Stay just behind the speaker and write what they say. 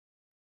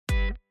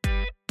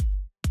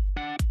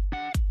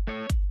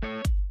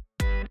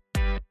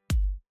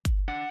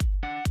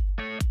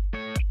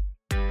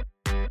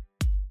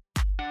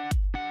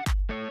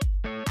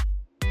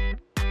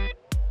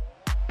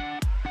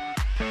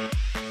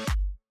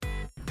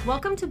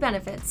Welcome to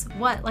Benefits,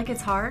 What, Like It's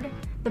Hard?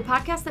 The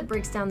podcast that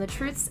breaks down the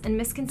truths and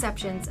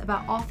misconceptions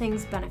about all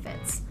things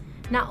benefits.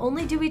 Not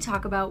only do we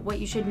talk about what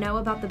you should know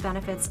about the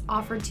benefits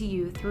offered to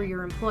you through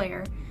your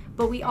employer,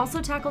 but we also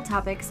tackle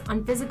topics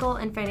on physical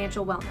and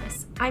financial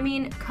wellness. I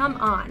mean, come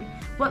on,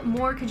 what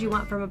more could you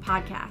want from a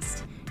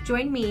podcast?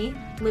 Join me,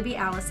 Libby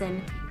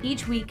Allison,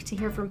 each week to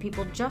hear from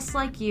people just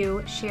like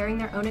you sharing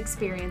their own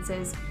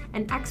experiences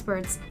and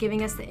experts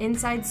giving us the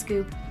inside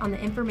scoop on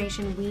the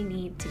information we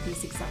need to be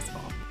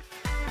successful.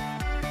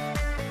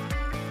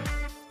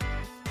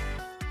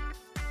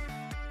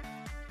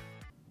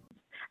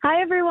 Hi,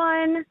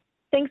 everyone.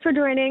 Thanks for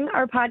joining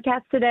our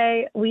podcast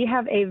today. We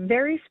have a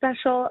very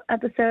special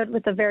episode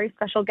with a very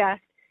special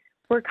guest.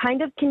 We're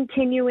kind of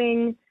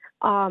continuing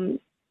on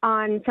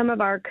some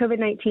of our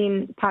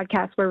COVID-19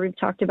 podcasts where we've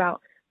talked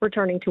about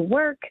returning to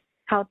work,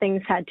 how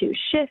things had to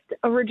shift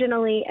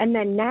originally, and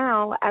then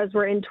now, as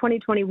we're in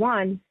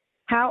 2021,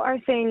 how are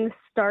things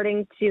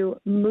starting to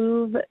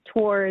move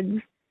towards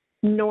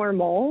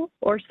normal,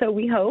 or so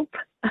we hope.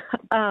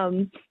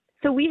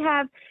 So we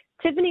have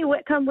Tiffany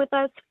Whitcomb with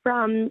us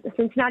from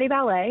Cincinnati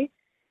Ballet.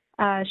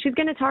 She's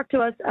going to talk to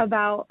us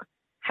about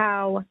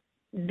how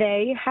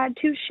they had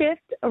to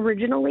shift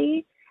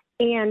originally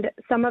and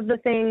some of the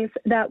things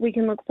that we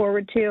can look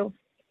forward to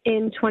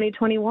in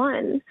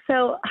 2021.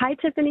 So, hi,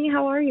 Tiffany.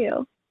 How are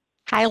you?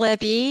 Hi,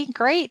 Libby.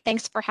 Great.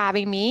 Thanks for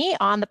having me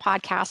on the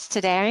podcast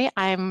today.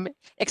 I'm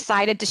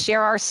excited to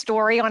share our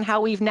story on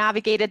how we've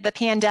navigated the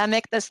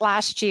pandemic this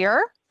last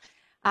year.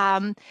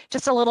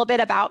 Just a little bit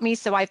about me.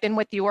 So I've been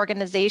with the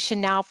organization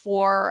now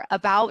for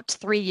about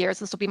 3 years.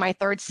 This will be my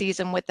third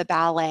season with the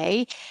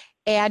ballet,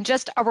 and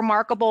just a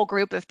remarkable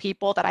group of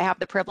people that I have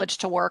the privilege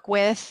to work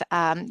with.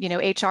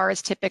 HR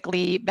is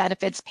typically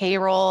benefits,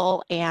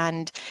 payroll,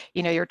 and,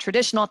 your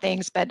traditional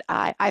things, but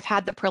I've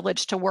had the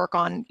privilege to work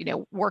on,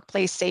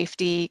 workplace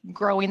safety,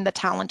 growing the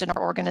talent in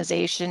our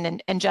organization,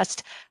 and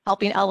just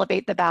helping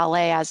elevate the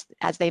ballet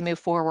as they move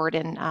forward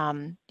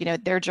in,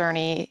 their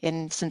journey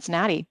in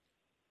Cincinnati.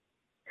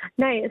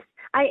 Nice.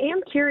 I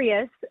am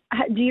curious,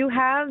 do you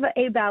have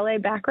a ballet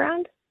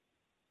background?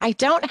 I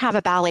don't have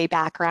a ballet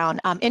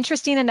background.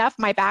 Interesting enough,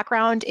 my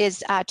background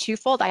is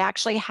twofold. I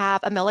actually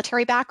have a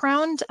military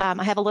background.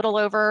 I have a little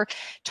over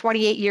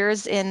 28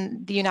 years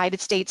in the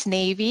United States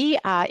Navy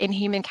in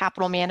human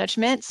capital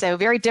management. So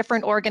very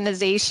different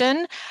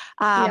organization,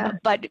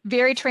 but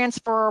very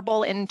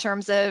transferable in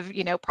terms of,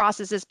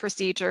 processes,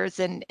 procedures,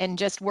 and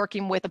just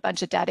working with a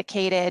bunch of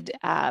dedicated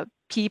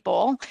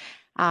people.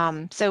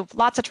 So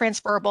lots of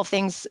transferable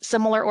things,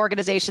 similar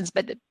organizations,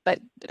 but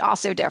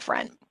also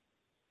different.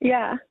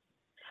 Yeah.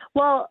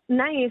 Well,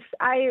 nice.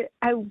 I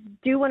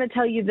do want to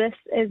tell you this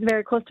is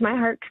very close to my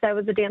heart because I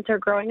was a dancer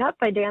growing up.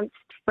 I danced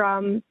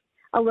from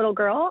a little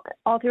girl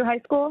all through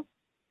high school.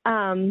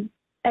 And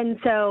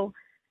so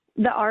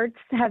the arts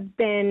have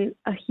been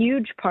a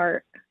huge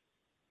part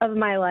of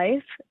my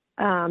life.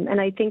 And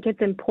I think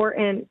it's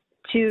important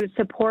to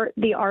support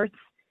the arts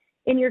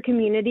in your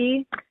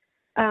community.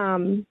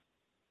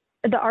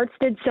 The arts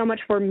did so much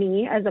for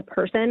me as a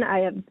person. I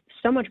have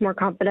so much more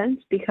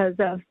confidence because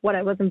of what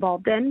I was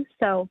involved in.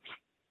 So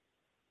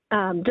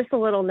just a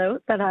little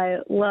note that I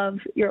love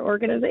your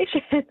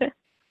organization.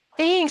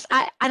 Thanks.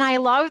 I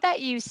love that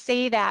you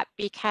say that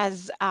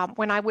because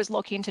when I was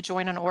looking to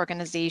join an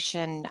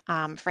organization,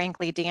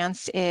 frankly,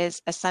 dance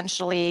is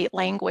essentially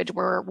language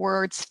where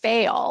words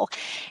fail.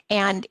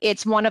 And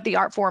it's one of the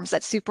art forms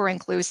that's super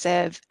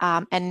inclusive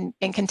and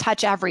can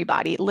touch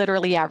everybody,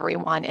 literally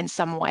everyone in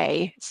some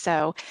way.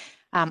 So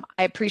I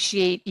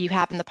appreciate you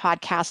having the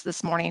podcast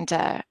this morning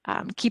to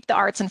keep the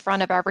arts in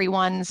front of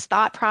everyone's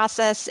thought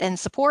process and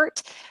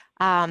support.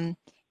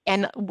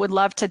 And would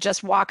love to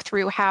just walk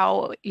through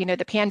how,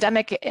 the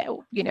pandemic,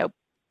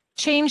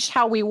 changed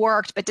how we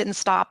worked, but didn't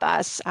stop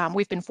us.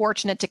 We've been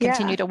fortunate to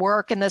continue to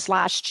work in this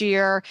last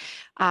year.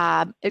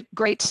 A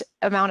great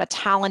amount of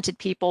talented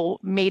people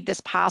made this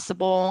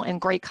possible,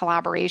 and great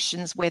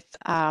collaborations with,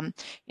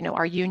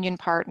 our union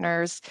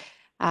partners.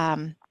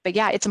 But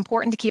yeah, it's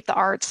important to keep the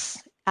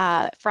arts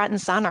front and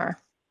center.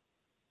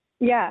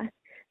 Yeah.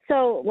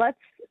 So let's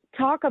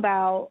talk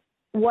about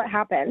what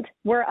happened.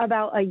 We're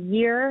about a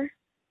year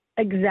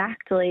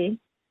exactly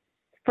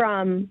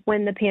from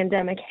when the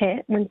pandemic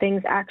hit, when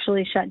things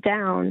actually shut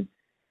down.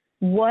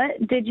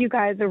 What did you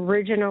guys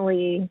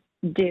originally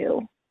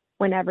do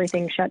when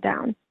everything shut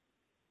down?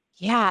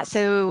 Yeah,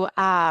 so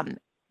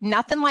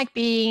nothing like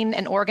being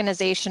an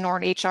organization or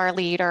an HR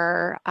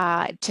leader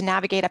to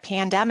navigate a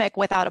pandemic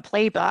without a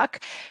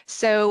playbook.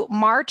 So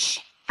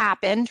March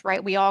happened,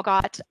 right? We all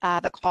got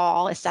the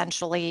call,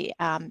 essentially.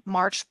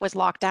 March was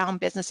locked down,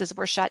 businesses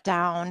were shut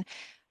down.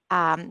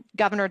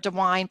 Governor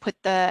DeWine put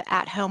the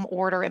at-home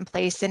order in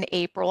place in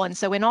April. And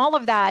so in all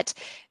of that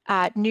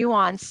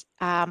nuance,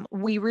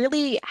 we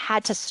really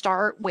had to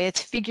start with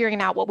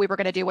figuring out what we were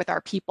going to do with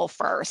our people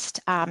first.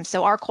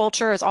 So our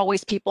culture is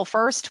always people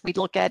first. We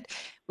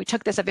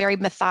took this a very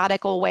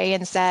methodical way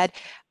and said,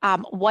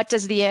 what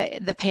does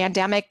the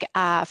pandemic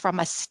from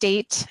a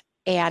state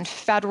and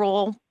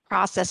federal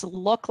process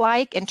look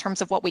like in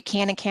terms of what we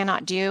can and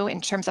cannot do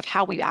in terms of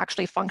how we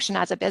actually function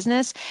as a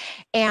business,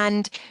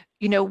 and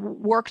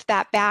worked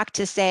that back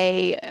to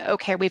say,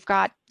 okay, we're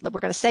going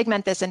to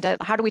segment this into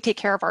how do we take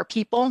care of our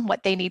people,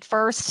 what they need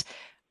first.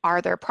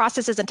 Are there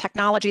processes and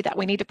technology that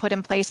we need to put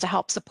in place to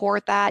help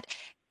support that?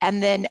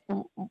 And then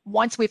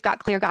once we've got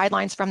clear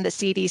guidelines from the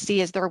CDC,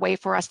 is there a way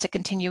for us to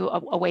continue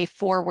a way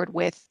forward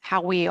with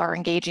how we are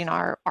engaging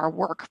our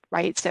work,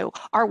 right? So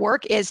our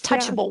work is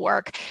touchable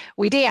work.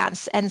 We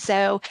dance. And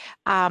so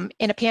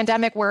in a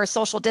pandemic where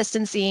social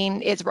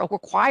distancing is a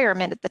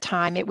requirement at the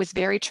time, it was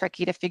very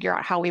tricky to figure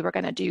out how we were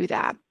going to do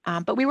that.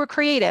 But we were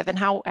creative in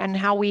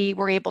how we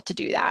were able to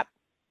do that.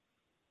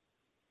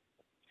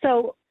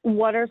 So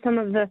what are some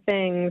of the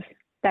things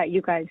that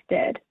you guys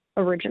did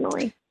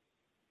originally?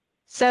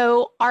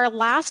 So our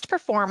last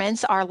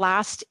performance, our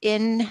last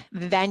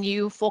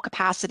in-venue full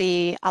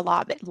capacity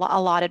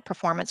allotted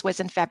performance was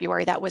in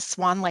February. That was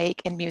Swan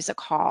Lake in Music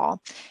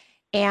Hall.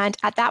 And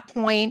at that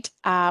point,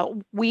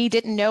 we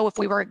didn't know if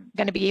we were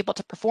going to be able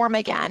to perform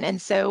again.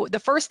 And so the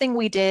first thing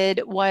we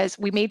did was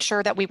we made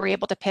sure that we were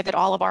able to pivot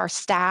all of our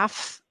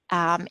staff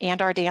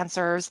and our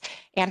dancers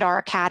and our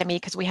academy,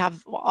 because we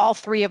have all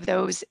three of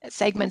those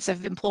segments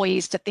of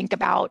employees to think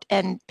about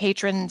and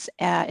patrons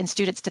and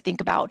students to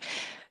think about.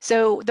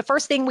 So the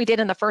first thing we did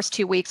in the first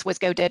 2 weeks was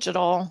go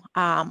digital.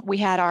 We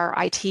had our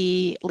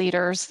IT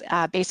leaders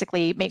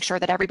basically make sure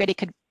that everybody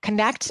could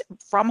connect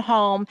from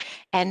home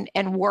and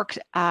work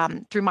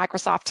through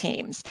Microsoft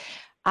Teams.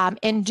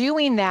 In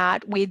doing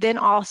that, we then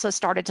also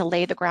started to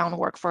lay the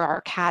groundwork for our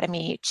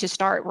academy to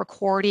start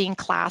recording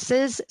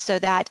classes so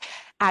that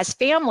as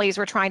families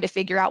were trying to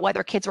figure out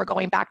whether kids were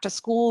going back to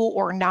school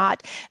or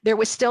not, there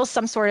was still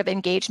some sort of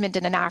engagement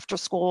in an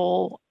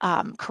after-school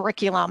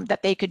curriculum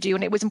that they could do.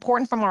 And it was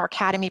important from our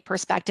academy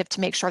perspective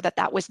to make sure that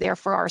that was there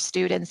for our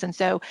students. And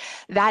so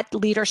that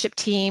leadership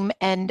team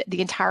and the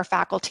entire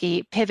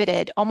faculty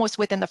pivoted almost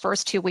within the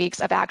first 2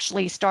 weeks of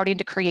actually starting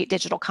to create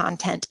digital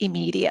content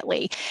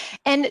immediately.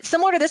 And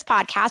similar to this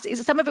podcast,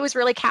 some of it was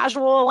really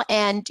casual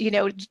and,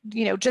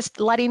 just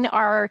letting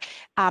our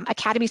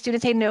academy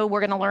students say, no,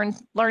 we're going to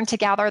learn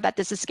together, that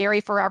this is scary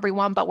for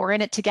everyone, but we're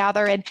in it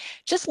together. And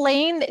just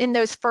laying in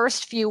those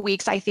first few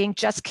weeks, I think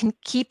just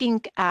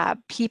keeping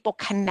people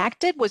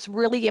connected was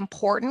really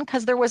important,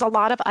 because there was a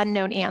lot of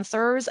unknown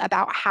answers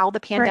about how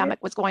the pandemic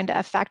was going to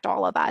affect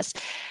all of us.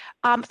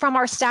 From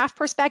our staff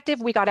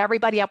perspective, we got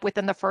everybody up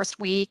within the first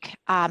week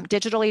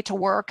digitally to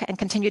work and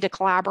continue to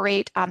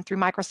collaborate through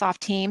Microsoft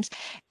Teams.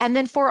 And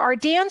then for our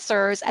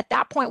dancers, at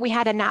that point, we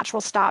had a natural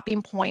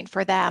stopping point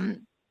for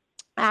them.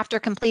 After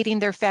completing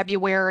their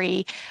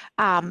February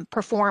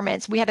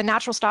performance, we had a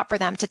natural stop for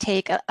them to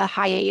take a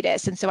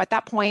hiatus. And so at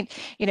that point,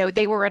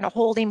 they were in a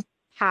holding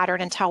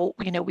pattern until,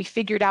 we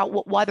figured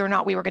out whether or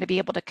not we were going to be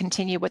able to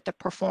continue with the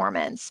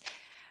performance.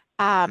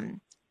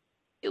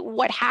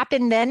 What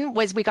happened then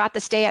was we got the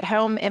stay at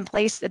home in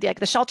place,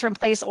 the shelter in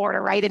place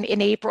order, right,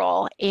 in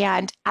April.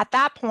 And at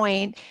that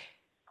point,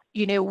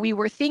 we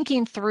were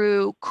thinking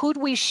through, could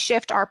we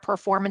shift our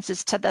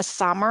performances to the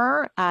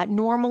summer?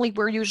 Normally,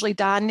 we're usually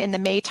done in the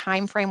May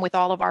timeframe with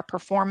all of our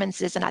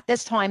performances. And at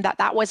this time,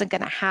 that wasn't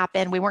going to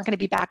happen. We weren't going to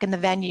be back in the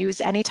venues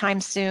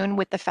anytime soon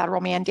with the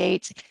federal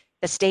mandates,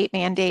 the state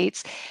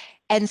mandates.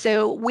 And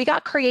so we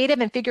got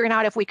creative in figuring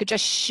out if we could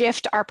just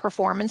shift our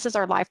performances,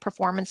 our live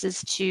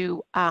performances,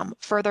 to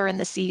further in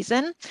the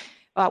season.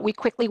 We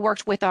quickly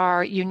worked with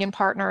our union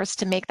partners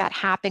to make that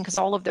happen, because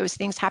all of those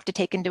things have to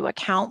take into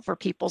account for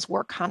people's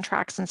work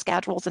contracts and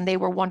schedules, and they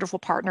were wonderful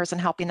partners in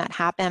helping that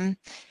happen.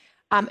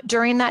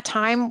 During that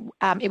time,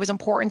 it was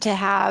important to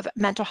have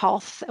mental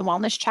health and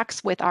wellness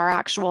checks with our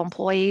actual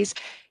employees.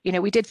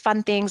 We did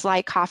fun things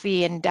like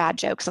coffee and dad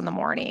jokes in the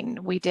morning.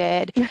 We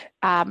did,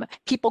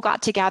 people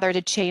got together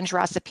to change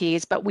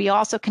recipes, but we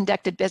also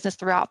conducted business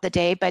throughout the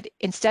day. But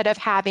instead of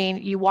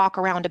having you walk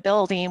around a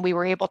building, we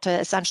were able to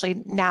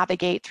essentially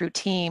navigate through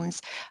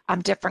Teams,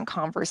 different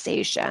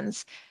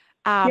conversations.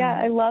 Yeah,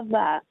 I love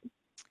that.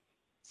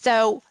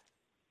 So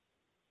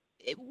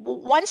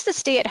once the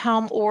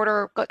stay-at-home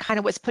order kind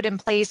of was put in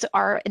place,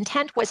 our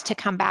intent was to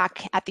come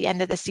back at the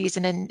end of the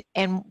season.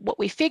 And what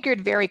we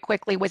figured very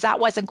quickly was that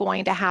wasn't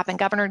going to happen.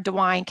 Governor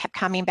DeWine kept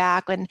coming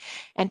back and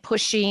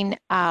pushing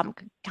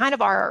kind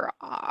of our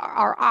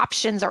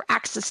options or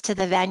access to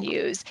the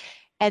venues.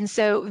 And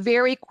so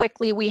very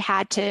quickly we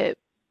had to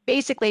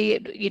basically,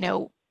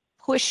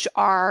 push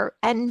our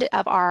end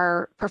of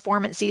our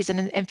performance season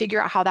and figure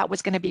out how that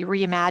was going to be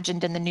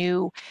reimagined in the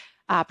new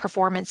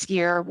performance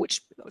year,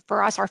 which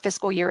for us, our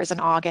fiscal year is in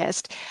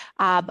August.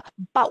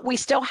 But we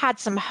still had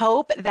some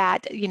hope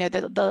that,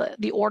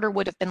 the order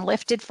would have been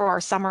lifted for our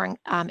summer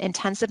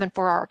intensive and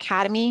for our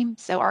academy.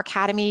 So our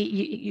academy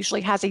usually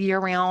has a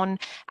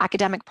year-round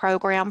academic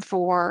program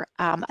for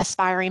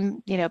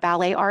aspiring,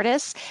 ballet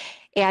artists.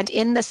 And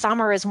in the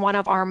summer is one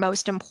of our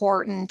most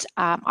important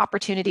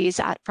opportunities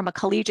from a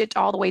collegiate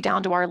all the way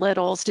down to our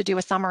littles to do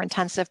a summer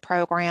intensive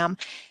program.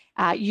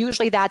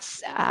 Usually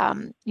that's,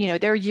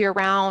 they're year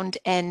round,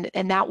 and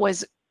that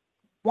was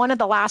one of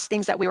the last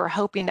things that we were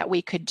hoping that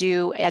we could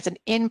do as an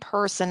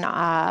in-person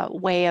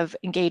way of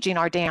engaging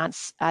our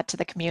dance to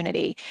the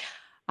community.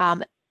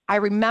 I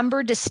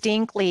remember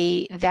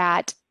distinctly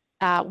that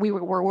we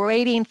were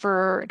waiting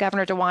for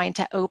Governor DeWine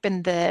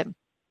to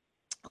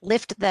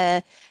lift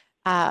the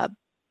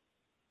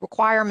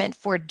requirement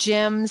for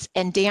gyms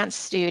and dance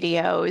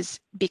studios,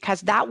 because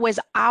that was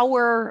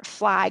our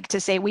flag to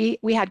say we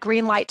had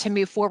green light to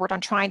move forward on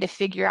trying to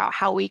figure out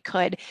how we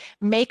could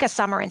make a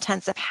summer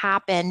intensive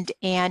happen.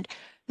 And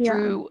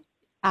through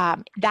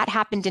that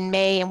happened in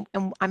May,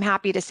 and I'm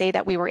happy to say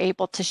that we were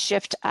able to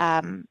shift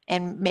and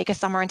make a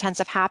summer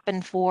intensive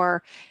happen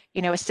for,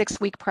 a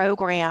 6-week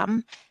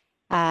program,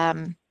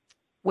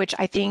 which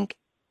I think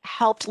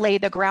helped lay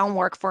the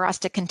groundwork for us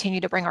to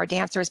continue to bring our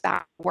dancers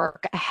back to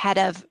work ahead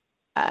of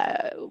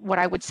what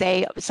I would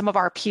say some of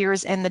our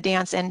peers in the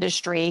dance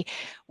industry,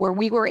 where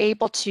we were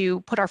able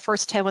to put our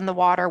first toe in the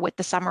water with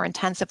the summer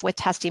intensive with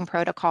testing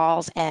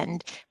protocols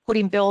and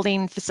putting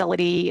building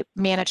facility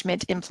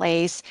management in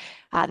place.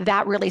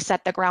 That really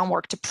set the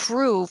groundwork to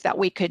prove that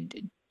we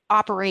could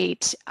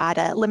operate at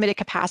a limited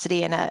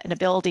capacity in a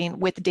building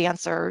with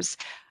dancers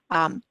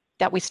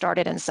that we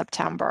started in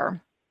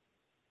September.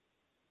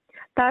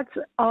 That's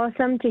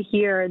awesome to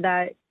hear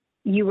that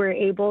you were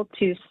able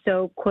to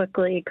so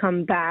quickly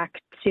come back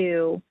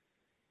to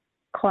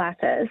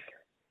classes.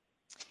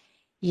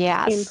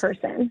 Yes. In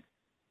person.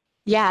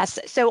 Yes.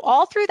 So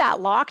all through that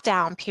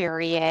lockdown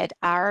period,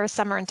 our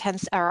summer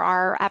intensive, or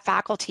our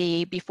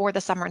faculty before the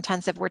summer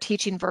intensive, were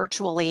teaching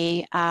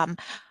virtually.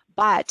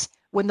 But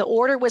when the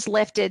order was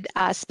lifted,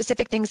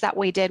 specific things that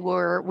we did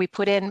were we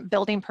put in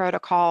building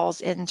protocols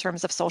in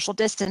terms of social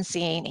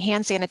distancing,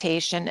 hand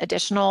sanitation,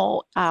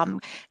 additional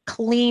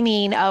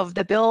cleaning of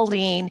the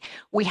building.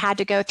 We had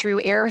to go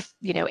through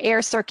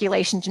air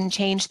circulation and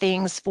change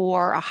things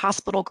for a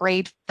hospital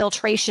grade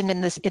filtration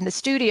in the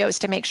studios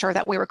to make sure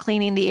that we were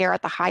cleaning the air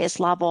at the highest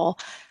level.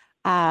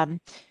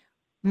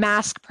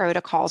 Mask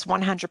protocols,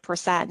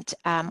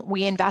 100%.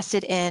 We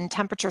invested in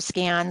temperature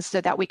scans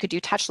so that we could do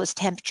touchless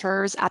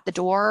temperatures at the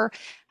door,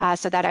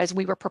 so that as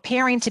we were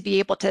preparing to be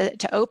able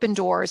to open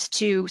doors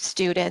to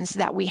students,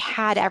 that we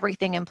had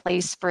everything in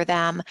place for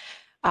them.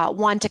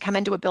 One, to come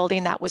into a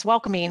building that was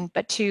welcoming,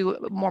 but two,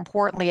 more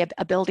importantly,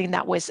 a building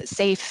that was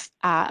safe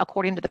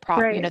according to the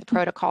the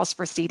protocols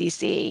for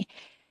CDC.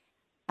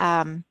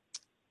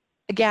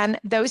 Again,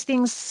 those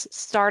things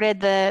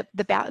started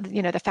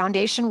the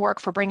foundation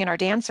work for bringing our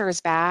dancers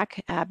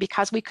back,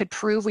 because we could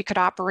prove we could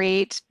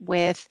operate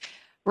with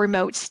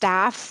remote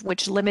staff,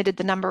 which limited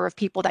the number of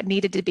people that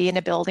needed to be in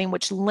a building,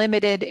 which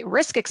limited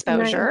risk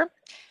exposure.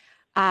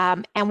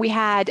 Right. And we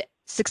had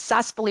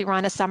successfully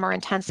run a summer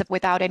intensive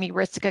without any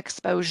risk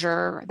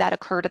exposure that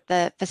occurred at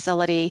the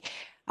facility.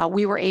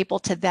 We were able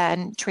to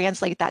then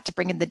translate that to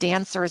bringing the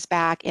dancers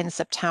back in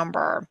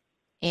September.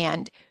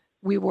 And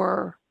we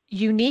were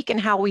unique in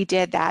how we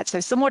did that. So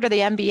similar to the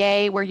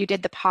NBA where you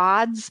did the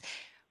pods,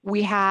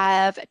 we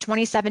have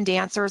 27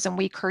 dancers and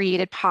we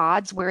created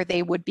pods where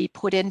they would be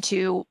put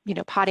into,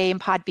 pod A and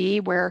pod B,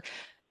 where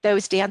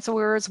those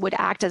dancers would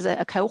act as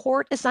a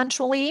cohort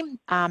essentially.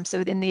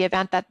 So in the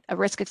event that a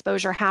risk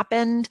exposure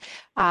happened,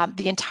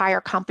 the entire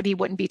company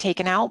wouldn't be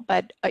taken out,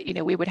 but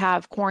we would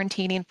have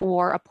quarantining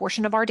for a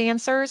portion of our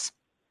dancers.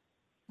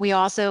 We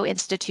also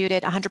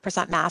instituted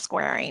 100% mask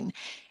wearing.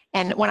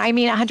 And when I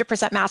mean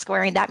 100% mask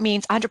wearing, that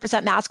means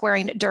 100% mask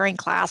wearing during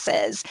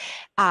classes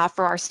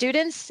for our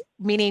students,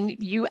 meaning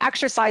you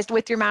exercised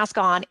with your mask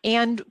on.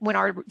 And when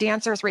our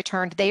dancers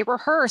returned, they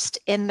rehearsed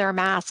in their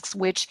masks,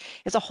 which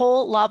is a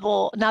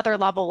whole another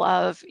level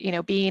of,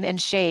 being in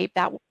shape.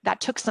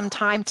 That took some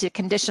time to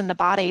condition the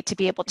body to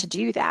be able to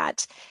do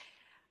that.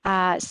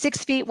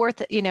 6 feet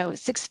worth,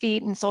 6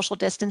 feet and social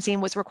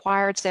distancing was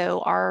required.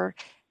 So our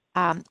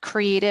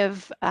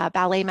creative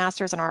ballet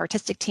masters and our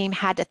artistic team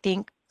had to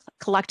think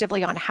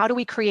collectively on how do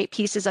we create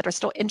pieces that are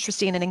still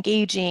interesting and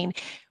engaging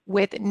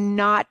with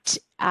not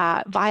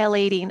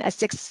violating a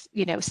 6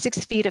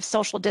 feet of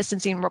social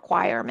distancing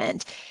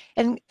requirement.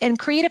 And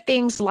creative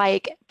things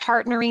like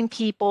partnering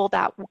people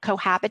that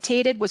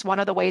cohabitated was one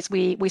of the ways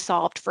we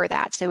solved for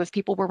that. So if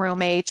people were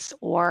roommates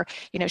or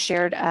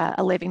shared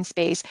a living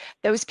space,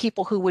 those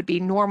people who would be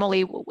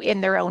normally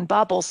in their own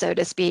bubble, so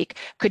to speak,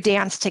 could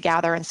dance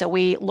together. And so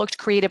we looked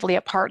creatively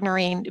at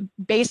partnering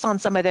based on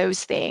some of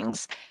those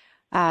things.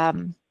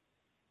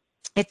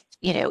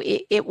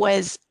 It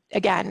was,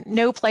 again,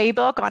 no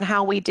playbook on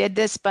how we did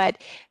this,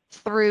 but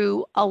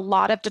through a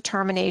lot of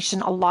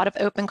determination, a lot of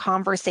open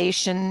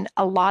conversation,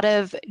 a lot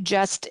of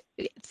just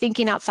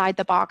thinking outside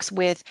the box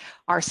with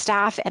our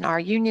staff and our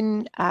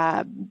union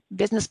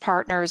business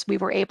partners, we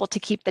were able to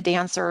keep the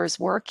dancers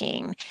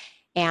working.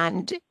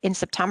 And in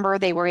September,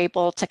 they were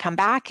able to come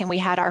back, and we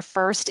had our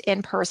first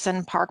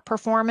in-person park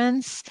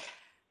performance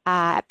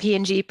at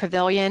P&G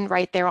Pavilion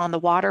right there on the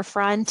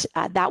waterfront.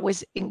 That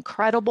was an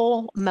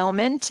incredible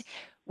moment.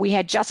 We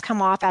had just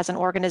come off as an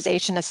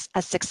organization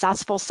a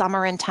successful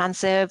summer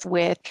intensive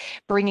with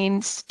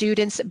bringing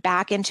students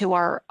back into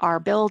our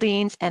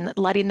buildings and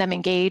letting them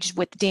engage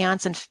with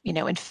dance and,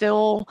 and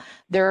fill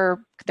their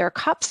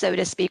cup, so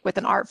to speak, with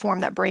an art form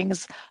that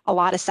brings a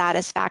lot of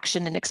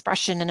satisfaction and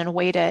expression and in a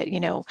way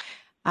to,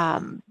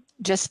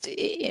 just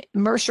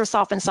immerse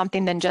yourself in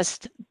something than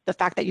just the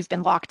fact that you've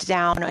been locked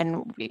down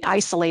and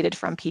isolated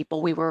from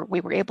people. We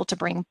were able to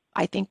bring,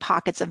 I think,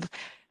 pockets of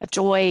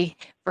joy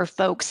for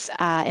folks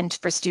and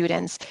for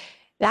students.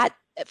 That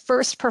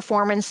first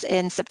performance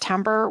in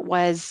September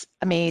was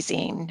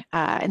amazing.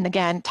 And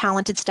again,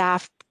 talented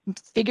staff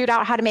figured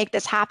out how to make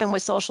this happen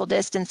with social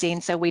distancing.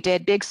 So we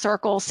did big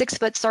circles,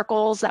 6-foot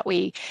circles that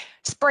we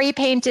spray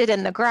painted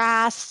in the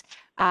grass.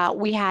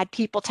 We had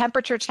people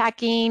temperature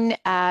checking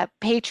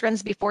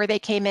patrons before they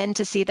came in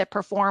to see the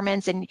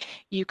performance, and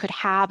you could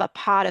have a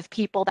pod of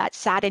people that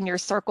sat in your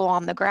circle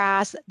on the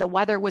grass. The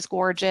weather was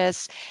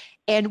gorgeous,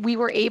 and we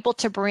were able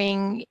to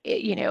bring,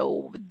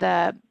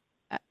 a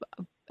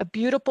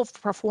beautiful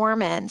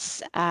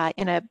performance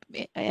in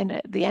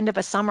the end of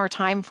a summer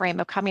time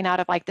frame of coming out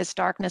of like this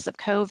darkness of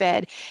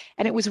COVID.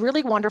 And it was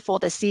really wonderful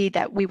to see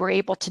that we were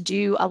able to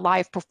do a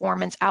live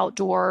performance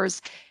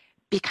outdoors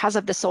because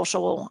of the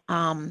social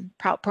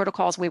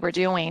protocols we were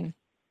doing.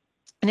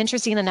 And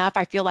interesting enough,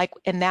 I feel like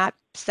in that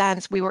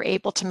sense, we were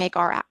able to make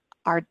our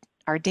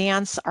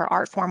dance, our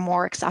art form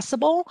more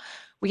accessible.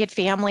 We had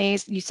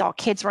families, you saw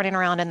kids running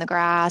around in the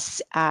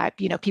grass,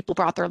 people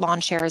brought their lawn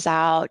chairs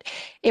out.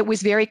 It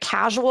was very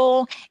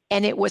casual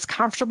and it was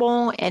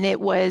comfortable, and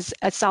it was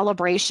a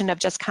celebration of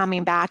just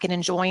coming back and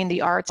enjoying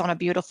the arts on a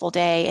beautiful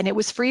day. And it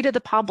was free to the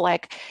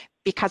public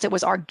because it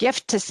was our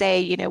gift to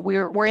say,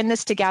 we're in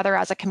this together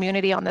as a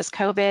community on this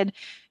COVID.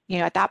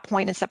 At that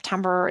point in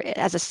September,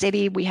 as a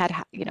city, we had,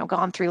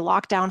 gone through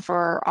lockdown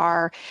for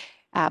our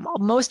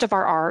most of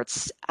our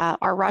arts.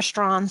 Our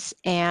restaurants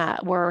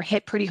were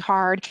hit pretty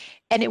hard,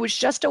 and it was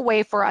just a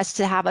way for us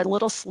to have a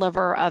little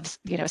sliver of,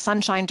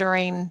 sunshine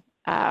during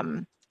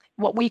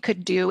what we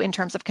could do in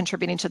terms of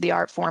contributing to the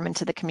art form and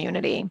to the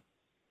community.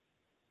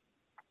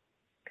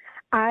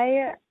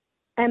 I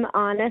am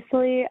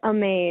honestly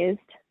amazed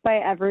by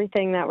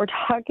everything that we're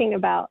talking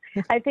about.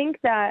 I think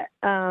that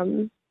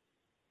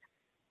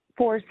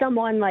for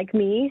someone like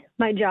me,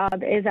 my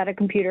job is at a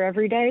computer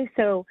every day.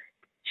 So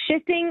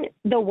shifting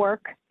the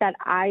work that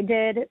I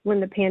did when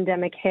the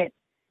pandemic hit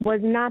was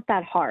not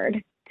that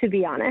hard, to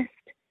be honest.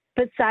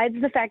 Besides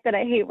the fact that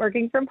I hate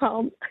working from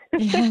home,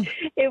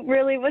 it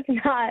really was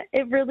not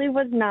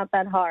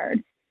that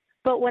hard.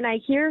 But when I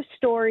hear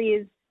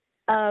stories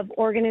of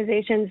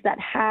organizations that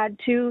had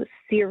to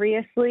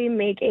seriously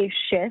make a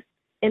shift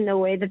in the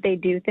way that they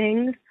do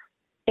things,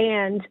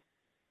 and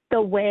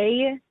the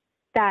way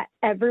that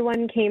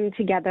everyone came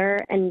together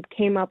and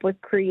came up with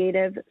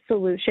creative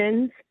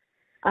solutions,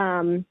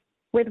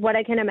 with what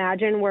I can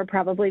imagine were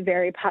probably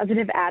very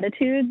positive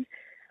attitudes,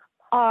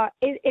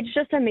 it's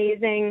just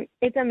amazing.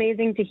 It's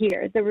amazing to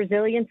hear. The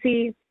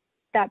resiliency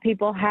that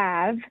people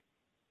have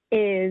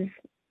is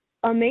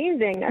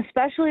amazing,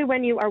 especially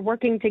when you are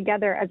working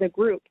together as a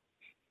group.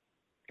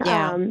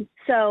 Yeah.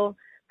 So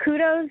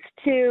kudos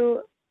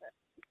to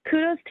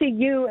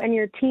you and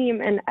your team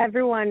and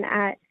everyone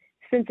at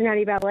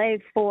Cincinnati Ballet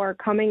for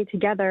coming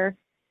together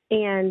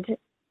and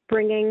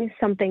bringing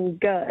something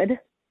good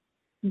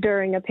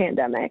during a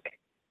pandemic.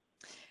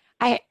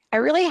 I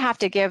really have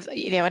to give,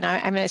 and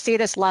I'm going to say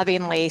this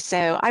lovingly.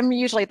 So I'm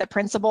usually the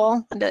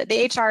principal.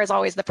 The HR is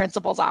always the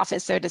principal's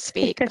office, so to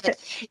speak. But,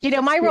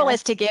 my role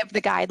is to give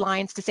the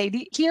guidelines to say,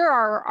 here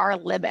are our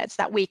limits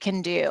that we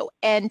can do.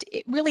 And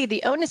really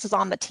the onus is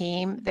on the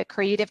team, the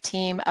creative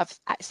team, of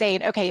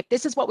saying, okay, if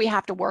this is what we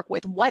have to work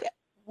with, what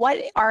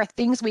are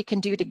things we can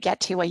do to get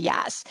to a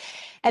yes?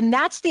 And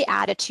that's the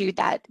attitude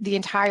that the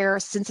entire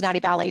Cincinnati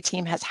Ballet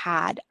team has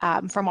had,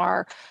 from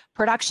our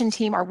production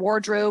team, our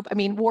wardrobe. I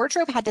mean,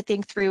 wardrobe had to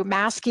think through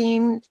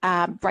masking,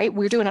 right?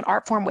 We were doing an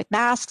art form with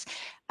masks.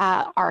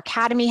 Our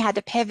academy had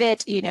to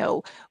pivot.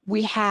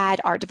 We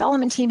had our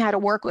development team had to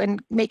work in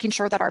making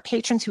sure that our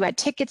patrons who had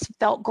tickets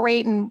felt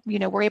great and,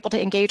 were able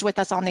to engage with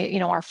us on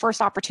the, our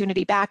first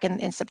opportunity back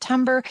in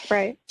September.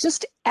 Right.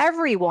 Just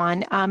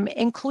everyone,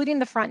 including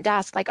the front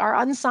desk, like our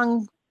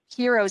unsung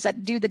heroes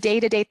that do the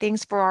day-to-day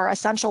things for our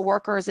essential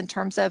workers in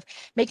terms of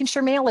making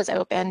sure mail is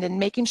opened and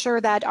making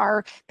sure that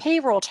our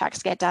payroll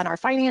checks get done, our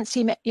finance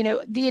team,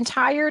 the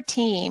entire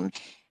team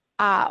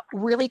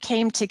really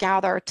came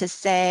together to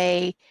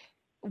say,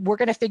 we're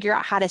going to figure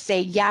out how to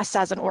say yes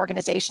as an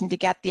organization to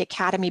get the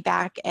academy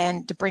back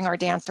and to bring our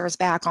dancers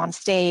back on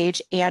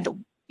stage.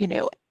 And,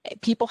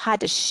 people had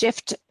to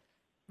shift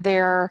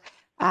their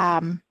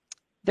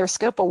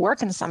scope of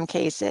work in some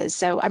cases.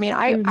 So, I mean,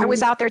 I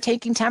was out there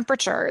taking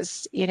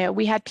temperatures.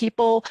 We had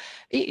people,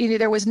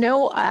 there was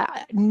no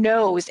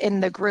no's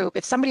in the group.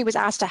 If somebody was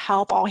asked to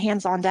help, all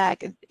hands on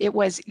deck, it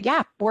was,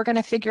 yeah, we're going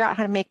to figure out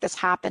how to make this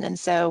happen. And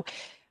so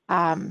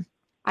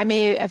I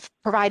may have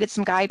provided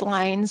some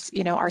guidelines.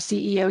 Our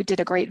CEO did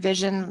a great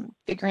vision,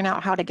 figuring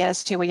out how to get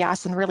us to a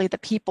yes. And really the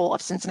people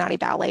of Cincinnati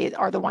Ballet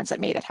are the ones that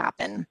made it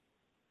happen.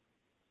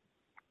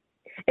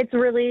 it's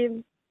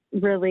really,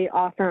 really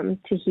awesome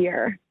to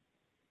hear.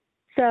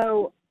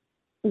 So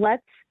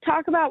let's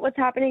talk about what's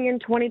happening in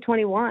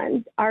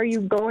 2021. Are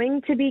you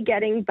going to be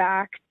getting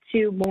back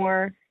to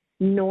more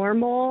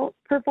normal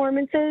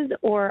performances,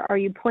 or are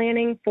you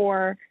planning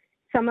for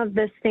some of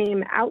the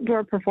same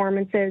outdoor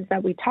performances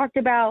that we talked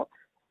about?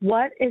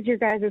 What is your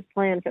guys'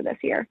 plan for this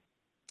year?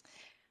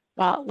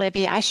 Well,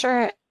 Libby, I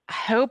sure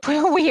hope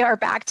we are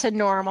back to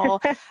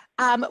normal.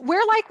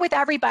 We're like with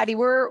everybody,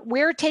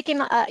 we're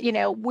taking,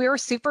 we're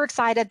super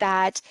excited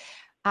that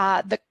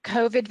the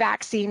COVID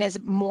vaccine is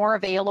more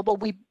available.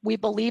 We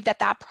believe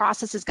that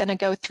process is going to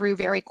go through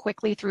very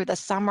quickly through the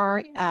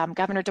summer.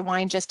 Governor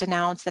DeWine just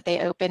announced that they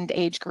opened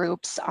age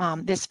groups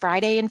this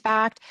Friday, in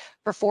fact,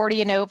 for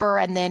 40 and over,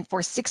 and then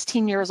for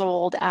 16 years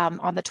old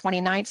on the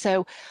 29th.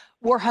 So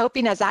we're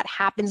hoping as that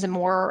happens and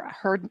more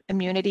herd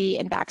immunity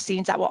and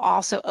vaccines, that will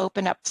also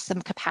open up some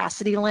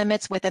capacity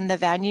limits within the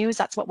venues.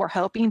 That's what we're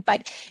hoping.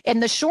 But in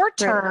the short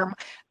term,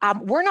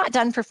 we're not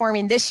done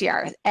performing this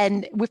year,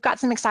 and we've got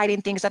some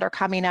exciting things that are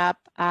coming up.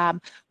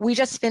 We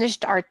just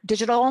finished our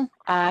digital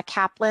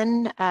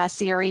Kaplan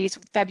series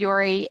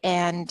February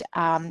and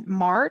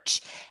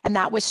March, and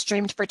that was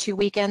streamed for 2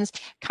 weekends.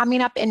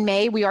 Coming up in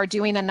May, we are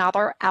doing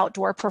another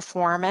outdoor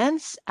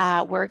performance.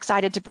 We're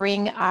excited to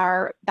bring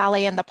our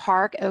Ballet in the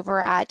Park over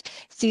at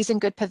Season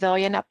Good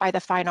Pavilion up by the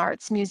Fine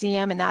Arts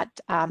Museum in that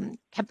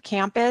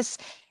campus.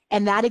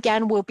 And that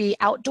again will be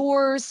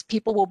outdoors.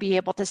 People will be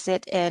able to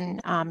sit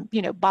in,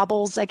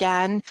 bubbles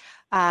again.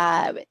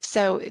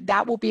 So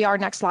that will be our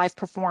next live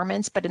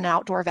performance, but in an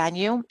outdoor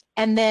venue.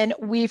 And then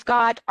we've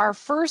got our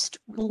first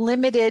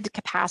limited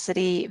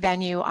capacity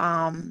venue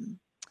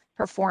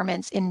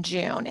performance in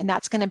June, and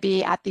that's going to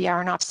be at the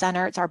Aronoff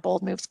Center. It's our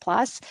Bold Moves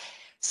Plus.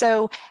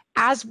 So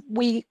as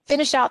we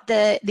finish out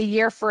the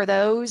year for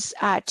those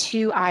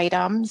 2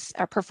 items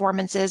or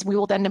performances, we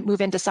will then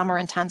move into summer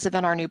intensive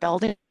in our new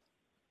building.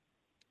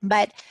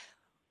 But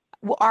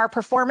our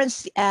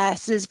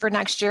performances for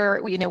next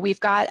year, we've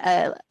got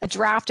a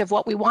draft of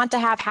what we want to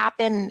have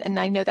happen, and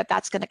I know that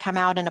that's going to come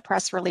out in a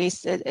press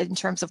release in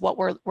terms of what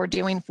we're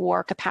doing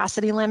for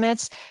capacity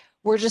limits.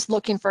 We're just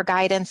looking for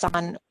guidance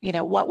on,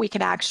 what we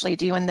can actually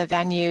do in the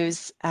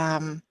venues.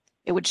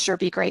 It would sure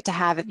be great to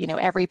have,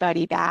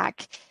 everybody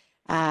back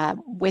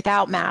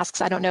without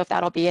masks. I don't know if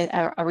that'll be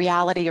a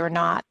reality or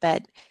not,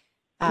 but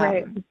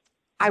Right.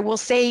 I will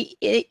say,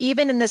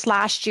 even in this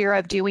last year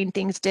of doing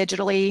things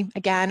digitally,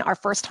 again, our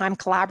first time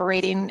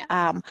collaborating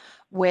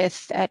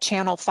with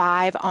Channel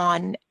 5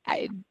 on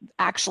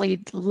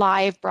actually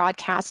live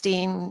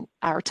broadcasting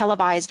or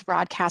televised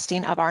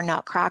broadcasting of our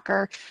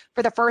Nutcracker.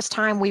 For the first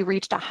time, we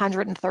reached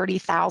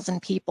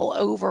 130,000 people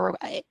over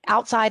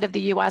outside of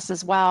the US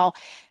as well.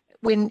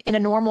 When in a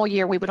normal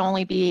year, we would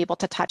only be able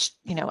to touch,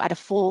 at a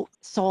full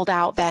sold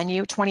out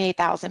venue,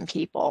 28,000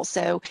 people.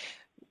 So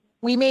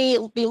we may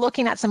be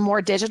looking at some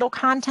more digital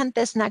content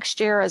this next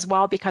year as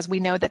well, because we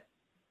know that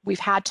we've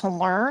had to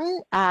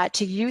learn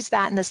to use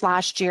that in this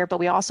last year, but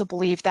we also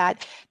believe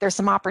that there's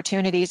some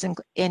opportunities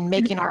in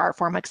making our art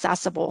form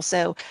accessible.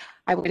 So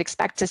I would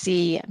expect to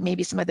see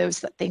maybe some of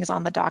those things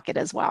on the docket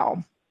as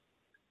well.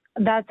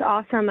 That's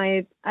awesome.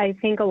 I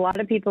think a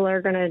lot of people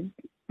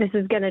this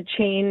is going to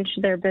change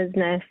their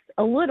business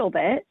a little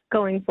bit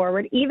going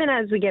forward, even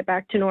as we get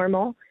back to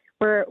normal,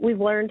 where we've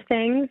learned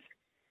things.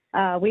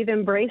 We've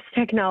embraced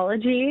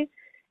technology,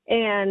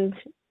 and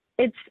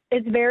it's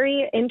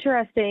very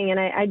interesting, and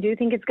I do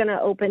think it's going to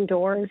open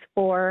doors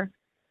for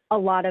a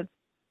lot of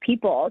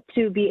people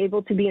to be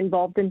able to be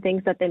involved in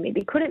things that they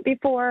maybe couldn't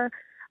before,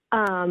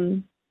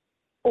 and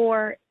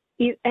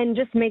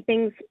just make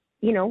things,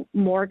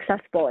 more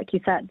accessible, like you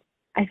said.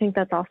 I think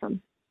that's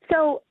awesome.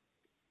 So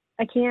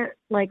I can't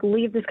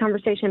leave this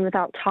conversation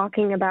without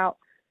talking about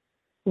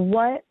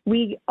what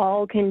we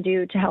all can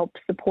do to help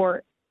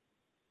support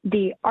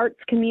the arts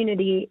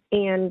community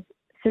and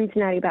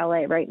Cincinnati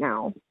Ballet right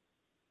now.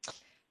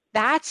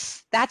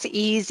 That's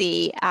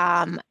easy.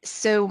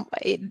 So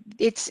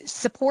it's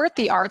support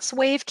the Arts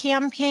Wave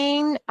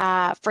campaign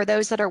for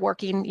those that are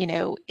working,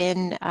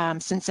 in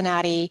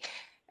Cincinnati.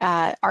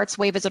 Arts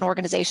Wave is an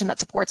organization that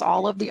supports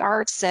all of the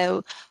arts.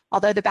 So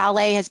although the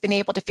ballet has been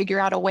able to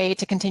figure out a way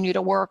to continue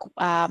to work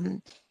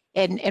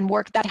and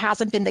work, that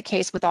hasn't been the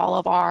case with all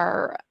of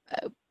our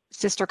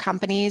sister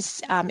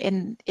companies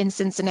in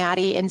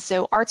Cincinnati. And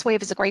so Arts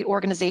Wave is a great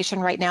organization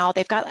right now.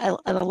 They've got an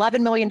 $11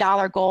 million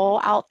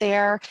goal out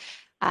there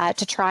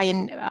to try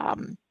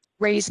and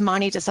raise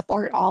money to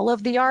support all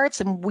of the arts.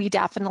 And we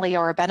definitely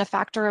are a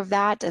benefactor of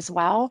that as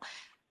well.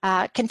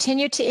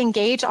 Continue to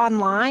engage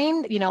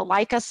online,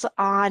 like us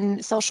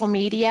on social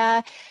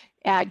media,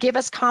 give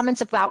us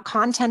comments about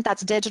content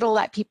that's digital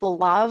that people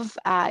love.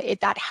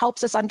 That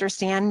helps us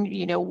understand,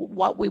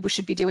 what we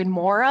should be doing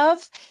more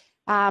of.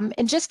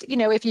 And just,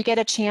 if you get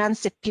a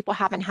chance, if people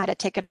haven't had a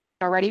ticket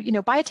already,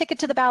 buy a ticket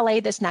to the ballet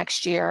this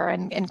next year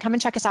and come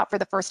and check us out for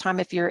the first time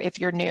if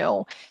you're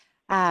new.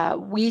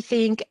 We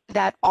think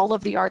that all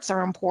of the arts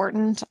are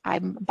important.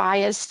 I'm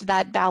biased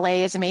that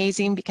ballet is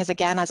amazing because,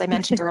 again, as I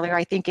mentioned earlier,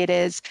 I think it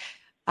is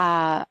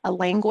a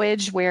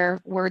language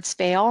where words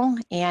fail,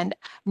 and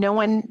no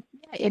one,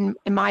 in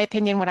my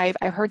opinion, when I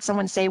heard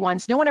someone say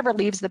once, no one ever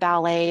leaves the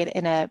ballet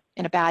in a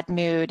bad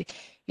mood.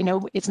 You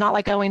know, it's not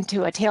like going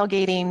to a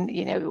tailgating,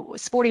 you know,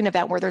 sporting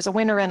event where there's a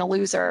winner and a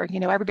loser. You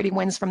know, everybody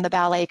wins from the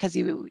ballet because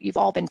you've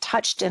all been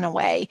touched in a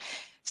way.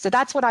 So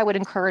that's what I would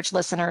encourage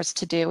listeners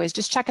to do, is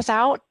just check us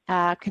out,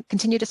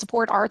 continue to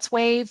support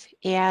ArtsWave,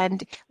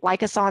 and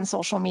like us on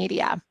social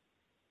media.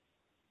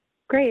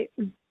 Great.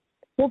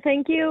 Well,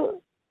 thank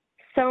you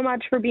so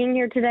much for being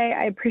here today.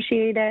 I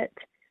appreciate it.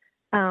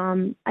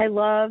 I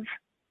love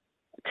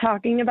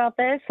talking about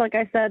this. Like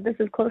I said, this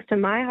is close to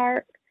my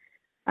heart.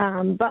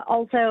 But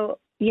also,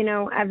 you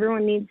know,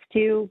 everyone needs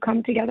to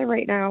come together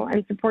right now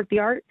and support the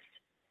arts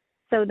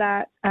so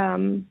that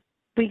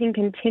we can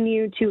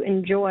continue to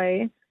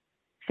enjoy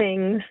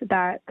things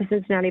that the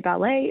Cincinnati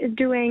Ballet is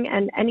doing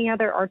and any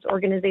other arts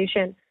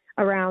organization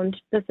around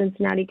the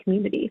Cincinnati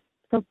community.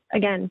 So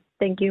again,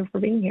 thank you for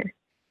being here.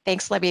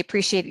 Thanks, Libby.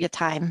 Appreciate your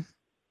time.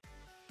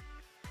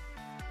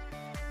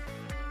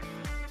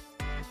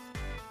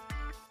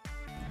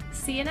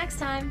 See you next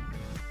time.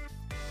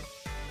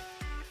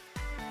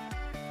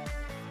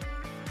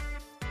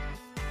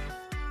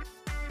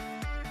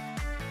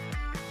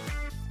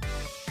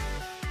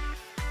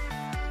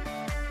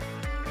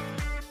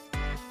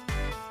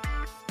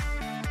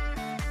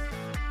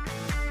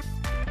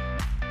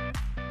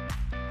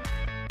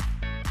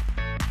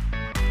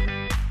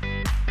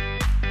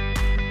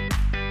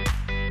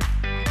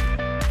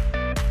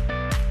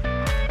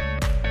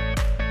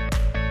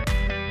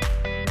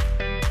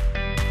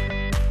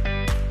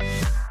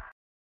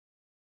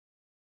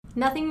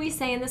 Nothing we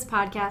say in this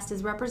podcast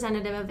is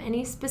representative of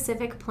any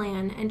specific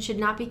plan and should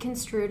not be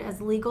construed as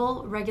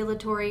legal,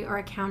 regulatory, or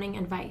accounting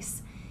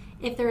advice.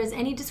 If there is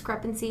any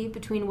discrepancy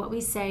between what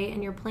we say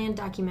and your plan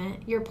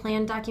document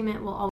will always